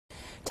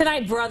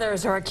Tonight,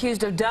 brothers are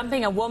accused of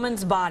dumping a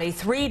woman's body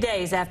 3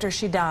 days after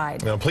she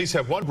died. Now, police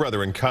have one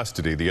brother in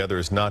custody. The other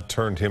has not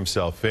turned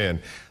himself in.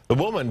 The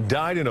woman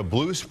died in a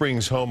Blue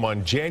Springs home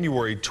on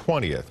January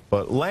 20th,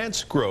 but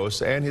Lance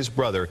Gross and his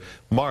brother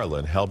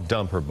Marlon helped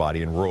dump her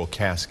body in rural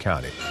Cass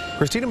County.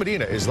 Christina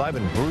Medina is live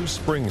in Blue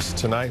Springs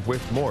tonight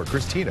with more.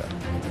 Christina.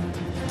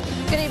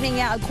 Good evening.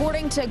 Yeah,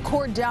 according to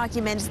court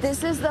documents,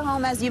 this is the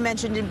home, as you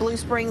mentioned, in Blue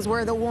Springs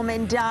where the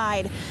woman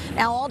died.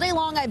 Now, all day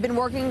long, I've been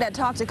working to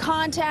talk to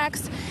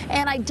contacts,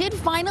 and I did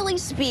finally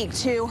speak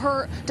to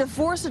her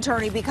divorce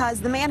attorney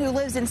because the man who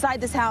lives inside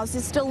this house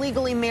is still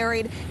legally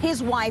married.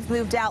 His wife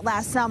moved out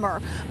last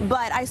summer.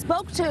 But I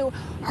spoke to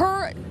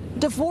her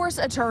divorce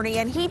attorney,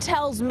 and he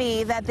tells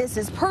me that this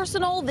is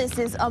personal, this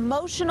is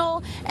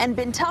emotional, and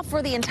been tough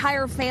for the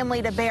entire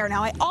family to bear.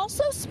 Now, I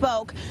also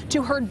spoke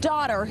to her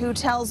daughter, who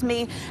tells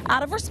me,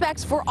 out of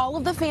respect for all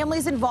of the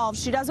families involved,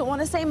 she doesn't want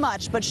to say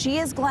much, but she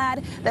is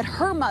glad that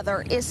her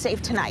mother is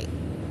safe tonight.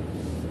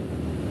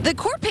 The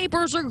court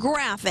papers are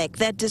graphic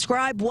that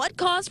describe what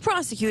caused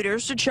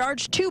prosecutors to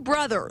charge two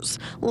brothers,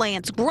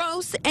 Lance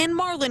Gross and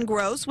Marlon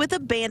Gross, with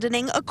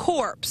abandoning a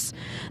corpse.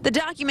 The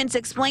documents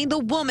explain the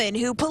woman,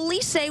 who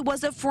police say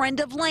was a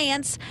friend of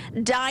Lance,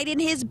 died in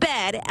his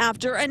bed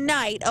after a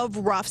night of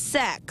rough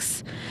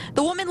sex.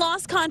 The woman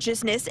lost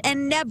consciousness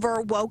and never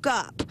woke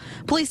up.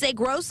 Police say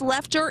Gross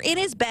left her in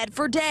his bed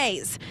for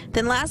days.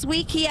 Then last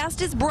week, he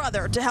asked his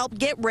brother to help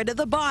get rid of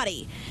the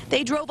body.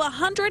 They drove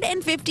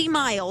 150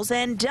 miles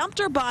and dumped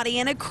her body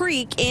in a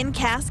creek in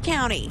Cass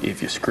County.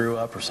 If you screw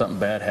up or something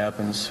bad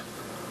happens,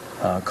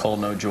 call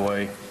No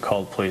Joy,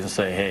 call the police and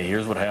say, hey,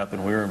 here's what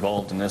happened. We were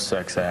involved in this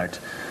sex act.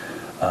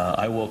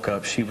 I woke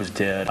up, she was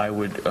dead.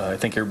 I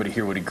think everybody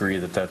here would agree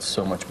that that's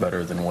so much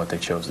better than what they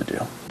chose to do.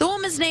 The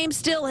woman's name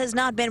still has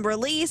not been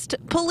released.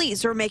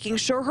 Police are making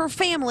sure her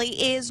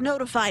family is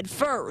notified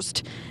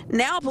first.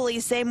 Now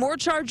police say more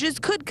charges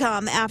could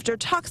come after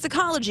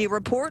toxicology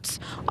reports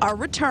are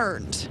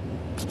returned.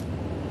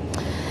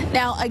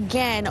 Now,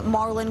 again,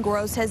 Marlon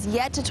Gross has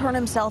yet to turn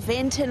himself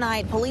in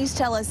tonight. Police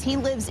tell us he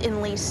lives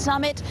in Lee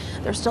Summit.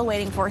 They're still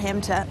waiting for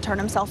him to turn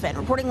himself in.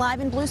 Reporting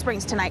live in Blue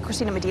Springs tonight,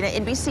 Christina Medina,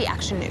 NBC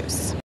Action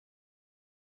News.